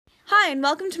Hi, and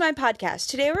welcome to my podcast.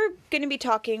 Today we're going to be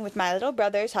talking with my little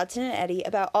brothers, Hudson and Eddie,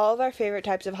 about all of our favorite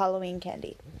types of Halloween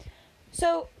candy.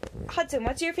 So, Hudson,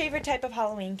 what's your favorite type of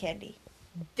Halloween candy?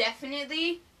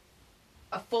 Definitely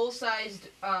a full-sized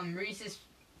Reese's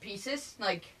Pieces,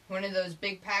 like one of those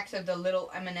big packs of the little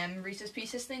M&M Reese's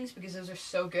Pieces things, because those are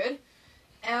so good.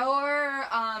 Or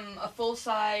a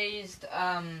full-sized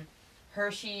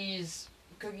Hershey's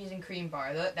cookies and cream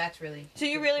bar. That's really... So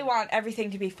you really want everything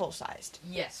to be full-sized?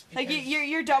 Yes. Like,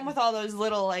 you're done with all those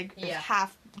little,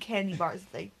 half candy bars.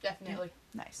 Definitely.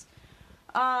 Nice.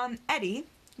 Eddie,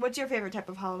 what's your favorite type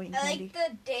of Halloween candy? I like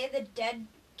the Day of the Dead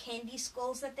candy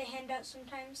skulls that they hand out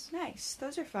sometimes. Nice.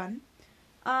 Those are fun.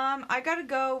 I gotta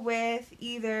go with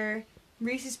either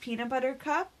Reese's Peanut Butter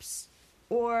Cups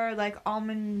or,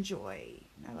 Almond Joy.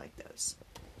 I like those.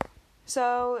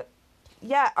 So,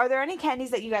 yeah, are there any candies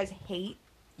that you guys hate?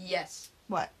 Yes.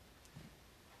 What?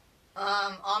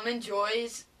 Almond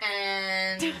Joys,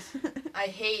 and I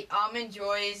hate Almond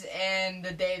Joys and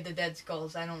the Day of the Dead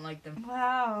Skulls. I don't like them.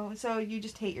 Wow. So you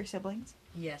just hate your siblings?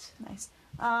 Yes. Nice.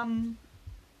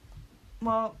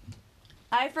 Well,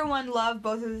 I, for one, love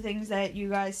both of the things that you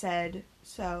guys said,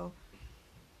 so,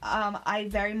 I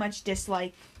very much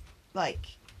dislike,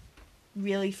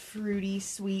 really fruity,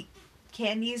 sweet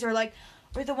candies, or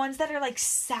the ones that are,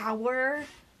 sour.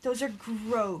 Those are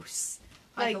gross.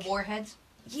 Like the Warheads?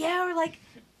 Yeah, or,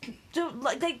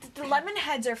 the lemon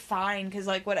heads are fine, because,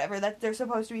 whatever, that they're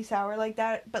supposed to be sour like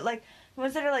that, but, the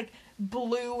ones that are,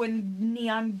 blue and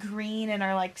neon green and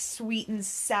are, sweet and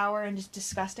sour and just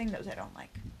disgusting, those I don't like.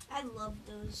 I love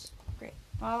those. Great.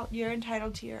 Well, you're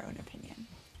entitled to your own opinion.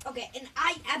 Okay, and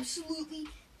I absolutely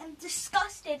am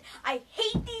disgusted. I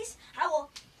hate these. I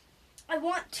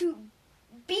want to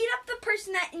beat up the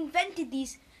person that invented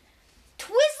these.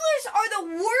 Twizzlers are the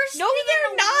worst No, thing they're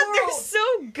in the not. world. They're so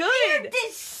good. They're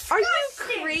disgusting. Are you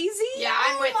crazy? Yeah,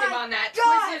 I'm with him my on that.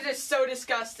 God. Twizzlers are so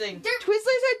disgusting.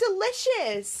 Twizzlers are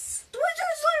delicious.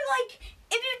 Twizzlers are like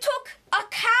if you took a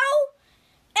cow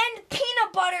and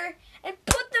peanut butter and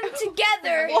put them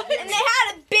together What? and they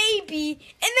had a baby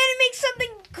and then it makes something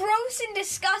gross and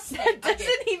disgusting. That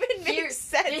doesn't even make Here,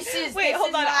 sense. Wait,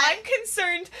 hold on. I'm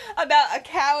concerned about a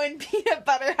cow and peanut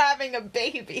butter having a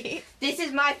baby. This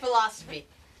is my philosophy.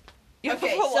 You have a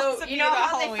Okay, so philosophy you know about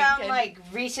how they Halloween found, candy.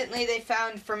 recently they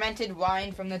found fermented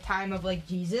wine from the time of,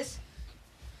 Jesus?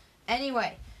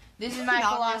 Anyway, this is my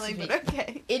Not philosophy. really, but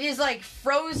okay. It is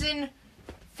frozen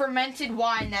fermented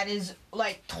wine that is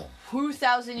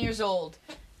 2,000 years old,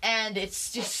 and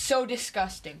it's just so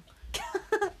disgusting.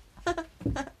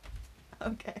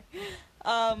 Okay.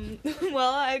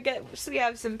 Well, I guess we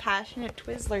have some passionate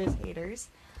Twizzlers haters.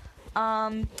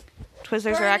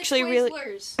 Twizzlers are actually really...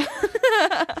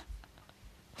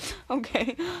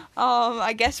 Okay.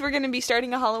 I guess we're gonna be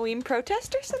starting a Halloween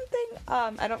protest or something.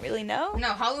 I don't really know.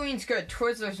 No, Halloween's good.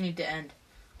 Twizzlers need to end.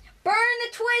 Burn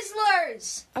the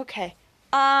Twizzlers! Okay.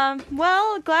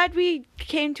 Well, glad we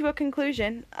came to a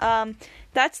conclusion.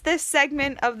 That's this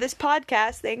segment of this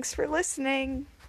podcast. Thanks for listening.